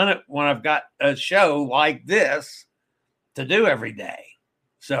haven't done it when I've got a show like this to do every day.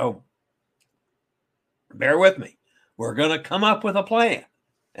 So bear with me. We're going to come up with a plan,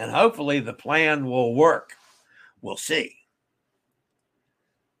 and hopefully the plan will work. We'll see.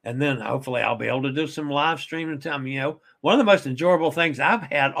 And then hopefully I'll be able to do some live streaming time. One of the most enjoyable things I've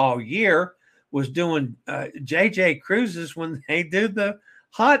had all year was doing JJ Cruises when they do the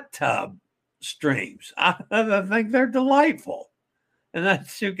hot tub streams. I think they're delightful. And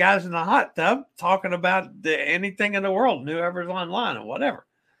that's two guys in the hot tub talking about anything in the world, whoever's online or whatever.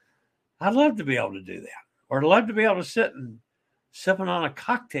 I'd love to be able to do that. Or I'd love to be able to sit and sipping on a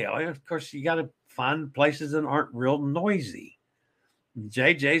cocktail. And of course, you got to find places that aren't real noisy.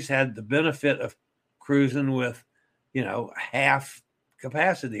 JJ's had the benefit of cruising with, half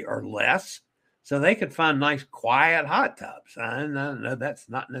capacity or less. So they could find nice, quiet hot tubs. I know that's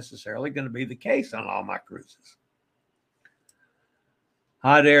not necessarily going to be the case on all my cruises.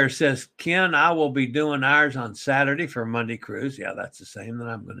 Hot Air says, Ken, I will be doing ours on Saturday for Monday cruise. Yeah, that's the same that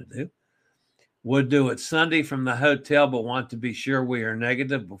I'm going to do. Would do it Sunday from the hotel, but want to be sure we are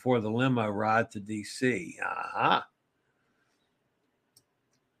negative before the limo ride to D.C. Uh-huh.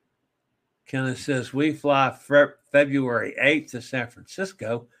 Kenneth says, we fly February 8th to San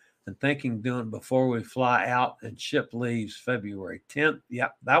Francisco and thinking doing before we fly out and ship leaves February 10th.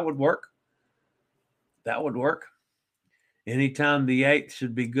 Yep, that would work. That would work. Anytime the 8th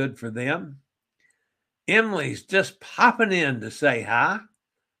should be good for them. Emily's just popping in to say hi.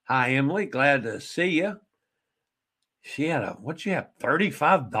 Hi, Emily. Glad to see you. She had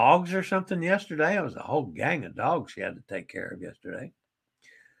 35 dogs or something yesterday? It was a whole gang of dogs she had to take care of yesterday.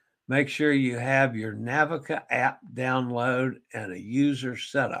 Make sure you have your Navica app download and a user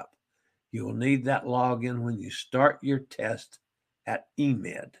setup. You will need that login when you start your test at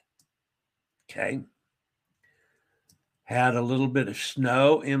EMED. Okay. Had a little bit of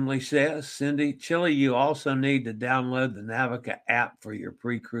snow, Emily says. Cindy, Chile, you also need to download the Navica app for your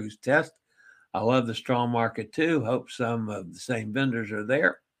pre-cruise test. I love the Strong Market too. Hope some of the same vendors are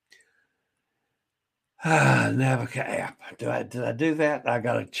there. Navica app. Did I do that? I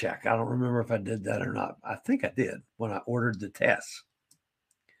got to check. I don't remember if I did that or not. I think I did when I ordered the tests.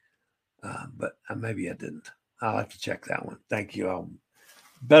 But maybe I didn't. I'll have to check that one. Thank you. I'll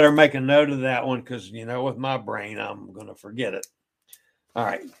better make a note of that one because, with my brain, I'm going to forget it. All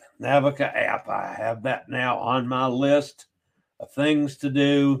right. Navica app. I have that now on my list of things to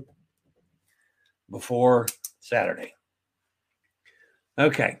do before Saturday.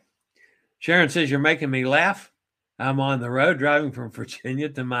 Okay. Sharon says, you're making me laugh. I'm on the road driving from Virginia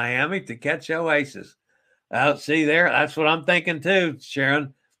to Miami to catch Oasis. See there? That's what I'm thinking too,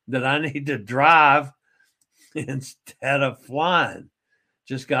 Sharon. that I need to drive instead of flying.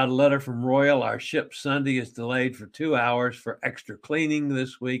 Just got a letter from Royal. Our ship Sunday is delayed for 2 hours for extra cleaning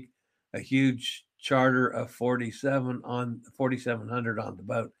this week. A huge charter of 4,700 on the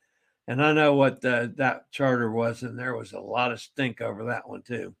boat. And I know what that charter was, and there was a lot of stink over that one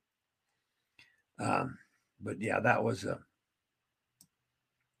too. But yeah, that was a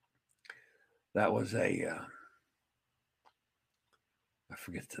I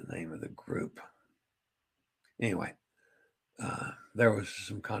forget the name of the group. Anyway, there was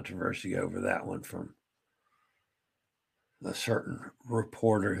some controversy over that one from a certain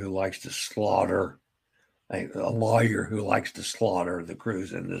reporter who likes to slaughter, a lawyer who likes to slaughter the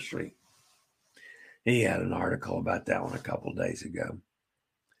cruise industry. He had an article about that one a couple of days ago.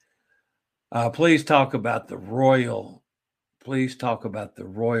 Please talk about the Royal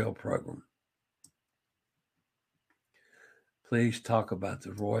program. Please talk about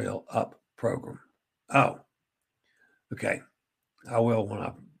the Royal Up program. Oh, okay. I will when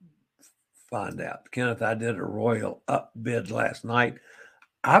I find out. Kenneth, I did a Royal Up bid last night.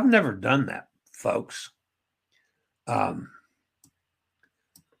 I've never done that, folks.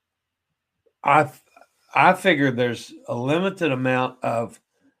 I figured there's a limited amount of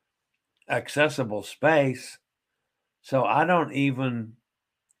accessible space, so I don't even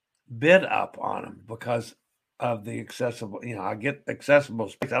bid up on them because of the accessible. I get accessible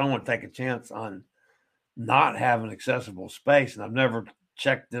space. I don't want to take a chance on not having accessible space, and I've never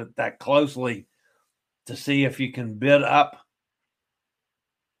checked it that closely to see if you can bid up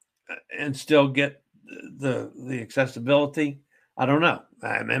and still get the accessibility. I don't know,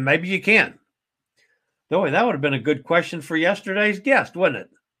 and maybe you can. Boy, that would have been a good question for yesterday's guest, wouldn't it?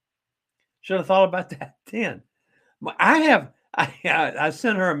 Should have thought about that then. I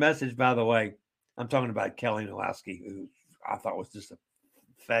sent her a message, by the way. I'm talking about Kelly Nowalski, who I thought was just a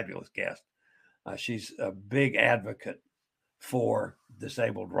fabulous guest. She's a big advocate for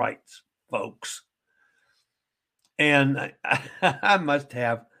disabled rights, folks. And I must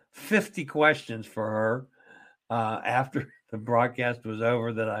have 50 questions for her after the broadcast was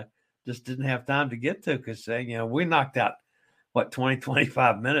over that I just didn't have time to get to because, we knocked out,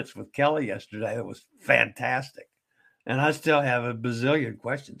 25 minutes with Kelly yesterday. It was fantastic. And I still have a bazillion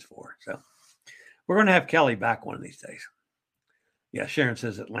questions for her. So we're going to have Kelly back one of these days. Yeah, Sharon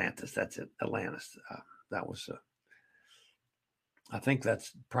says Atlantis. That's it, Atlantis. That was, I think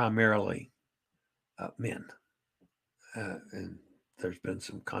that's primarily men. And there's been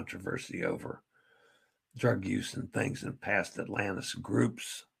some controversy over drug use and things in past Atlantis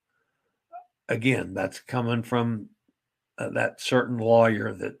groups. Again, that's coming from that certain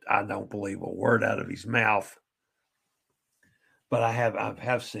lawyer that I don't believe a word out of his mouth. But I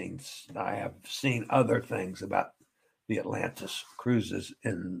have seen other things about the Atlantis cruises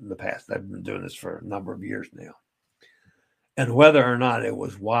in the past. I've been doing this for a number of years now. And whether or not it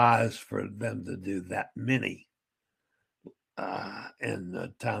was wise for them to do that many in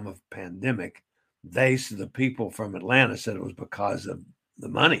the time of pandemic, the people from Atlanta said it was because of the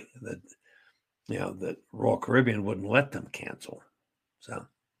money that Royal Caribbean wouldn't let them cancel. So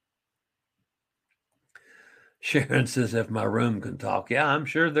Sharon says, if my room can talk. Yeah, I'm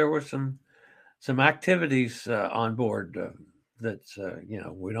sure there were some activities on board that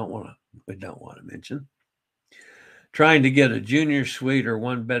we don't want to mention. Trying to get a junior suite or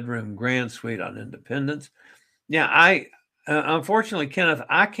 1-bedroom grand suite on Independence. Yeah, I unfortunately, Kenneth,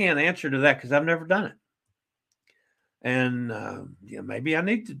 I can't answer to that because I've never done it. And maybe I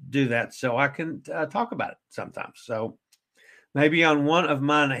need to do that so I can talk about it sometimes. So maybe on one of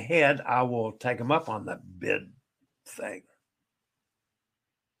mine ahead, I will take them up on that bid thing.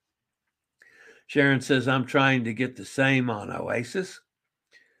 Sharon says, I'm trying to get the same on Oasis.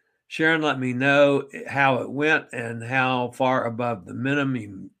 Sharon, let me know how it went and how far above the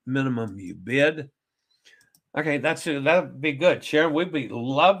minimum you bid. Okay, that'd be good. Sharon, would be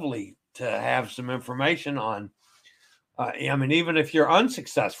lovely to have some information on, even if you're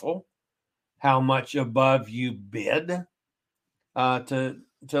unsuccessful, how much above you bid to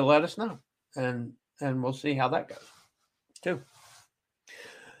let us know. And we'll see how that goes too.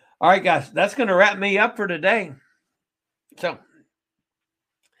 All right, guys, that's going to wrap me up for today. So,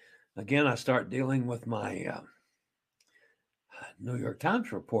 again, I start dealing with my New York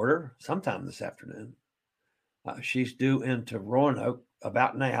Times reporter sometime this afternoon. She's due into Roanoke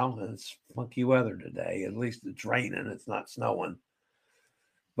about now, and it's funky weather today. At least it's raining. It's not snowing.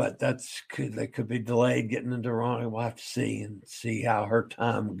 But they could be delayed getting into Roanoke. We'll have to see how her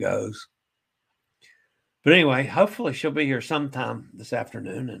time goes. But anyway, hopefully she'll be here sometime this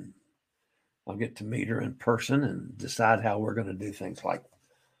afternoon, and I'll get to meet her in person and decide how we're going to do things like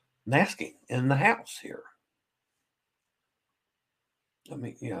masking in the house here. I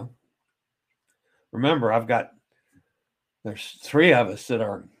mean, remember, there's 3 of us that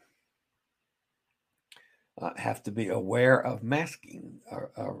are have to be aware of masking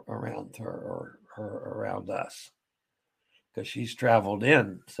around her or around us, because she's traveled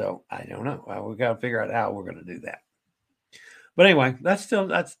in. So I don't know. We got to figure out how we're going to do that. But anyway, that's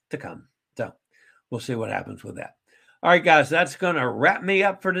to come. So we'll see what happens with that. All right, guys, that's going to wrap me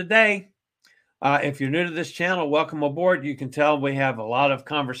up for today. If you're new to this channel, welcome aboard. You can tell we have a lot of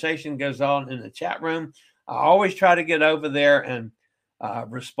conversation goes on in the chat room. I always try to get over there and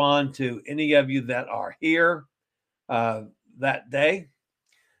respond to any of you that are here that day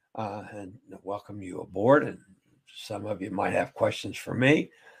and welcome you aboard. And some of you might have questions for me,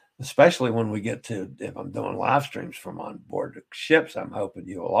 especially when we get to, if I'm doing live streams from on board ships, I'm hoping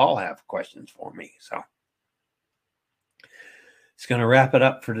you will all have questions for me. So it's going to wrap it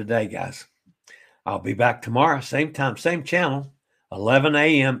up for today, guys. I'll be back tomorrow, same time, same channel, 11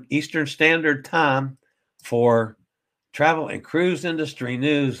 a.m. Eastern Standard Time for Travel and Cruise Industry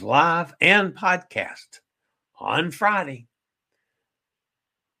News live and podcast on Friday.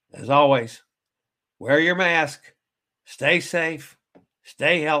 As always, wear your mask, stay safe,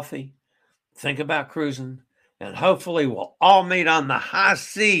 stay healthy, think about cruising, and hopefully we'll all meet on the high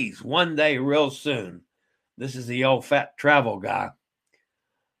seas one day real soon. This is the old fat travel guy.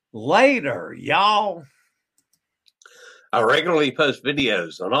 Later, y'all. I regularly post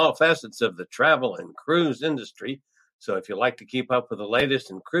videos on all facets of the travel and cruise industry. So if you like to keep up with the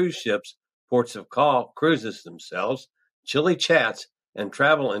latest in cruise ships, ports of call, cruises themselves, chilly chats, and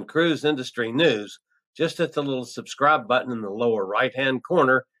travel and cruise industry news, just hit the little subscribe button in the lower right-hand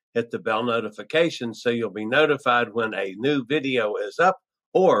corner, hit the bell notification so you'll be notified when a new video is up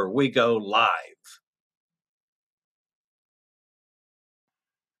or we go live.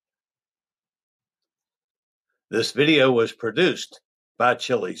 This video was produced by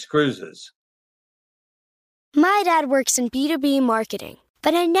Chili's Cruises. My dad works in B2B marketing,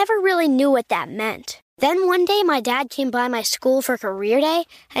 but I never really knew what that meant. Then one day my dad came by my school for career day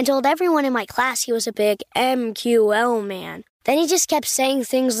and told everyone in my class he was a big MQL man. Then he just kept saying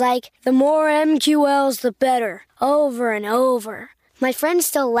things like, the more MQLs, the better, over and over. My friends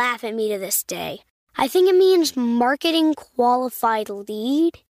still laugh at me to this day. I think it means marketing qualified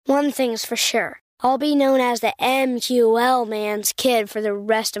lead. One thing's for sure. I'll be known as the MQL man's kid for the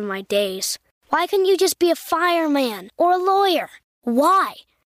rest of my days. Why couldn't you just be a fireman or a lawyer? Why?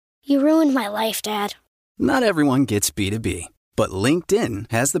 You ruined my life, Dad. Not everyone gets B2B, but LinkedIn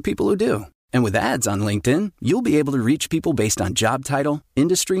has the people who do. And with ads on LinkedIn, you'll be able to reach people based on job title,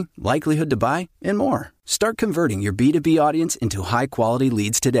 industry, likelihood to buy, and more. Start converting your B2B audience into high-quality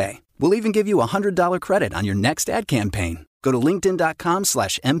leads today. We'll even give you a $100 credit on your next ad campaign. Go to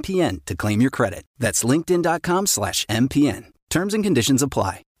linkedin.com/MPN to claim your credit. That's linkedin.com/MPN. Terms and conditions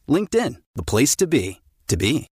apply. LinkedIn, the place to be.